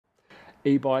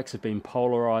E-bikes have been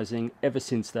polarizing ever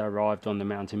since they arrived on the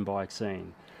mountain bike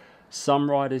scene.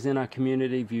 Some riders in our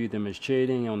community view them as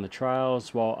cheating on the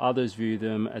trails, while others view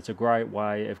them as a great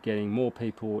way of getting more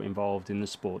people involved in the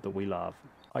sport that we love.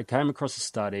 I came across a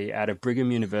study out of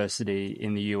Brigham University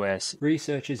in the US.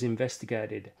 Researchers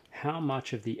investigated how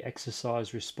much of the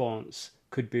exercise response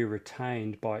could be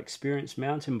retained by experienced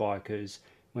mountain bikers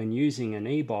when using an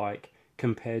e-bike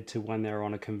compared to when they're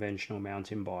on a conventional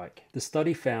mountain bike. The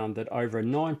study found that over a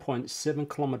 9.7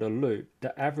 kilometer loop,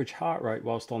 the average heart rate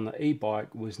whilst on the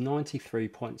e-bike was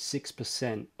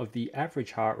 93.6% of the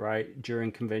average heart rate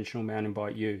during conventional mountain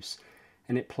bike use,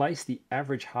 and it placed the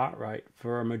average heart rate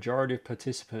for a majority of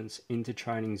participants into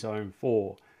training zone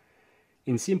 4.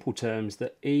 In simple terms,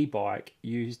 the e-bike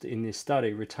used in this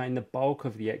study retained the bulk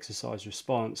of the exercise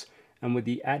response, and with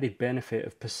the added benefit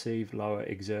of perceived lower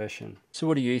exertion. So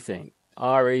what do you think?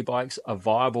 Are e-bikes a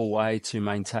viable way to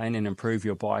maintain and improve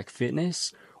your bike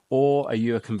fitness, or are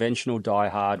you a conventional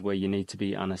diehard where you need to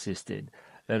be unassisted?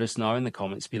 Let us know in the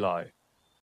comments below.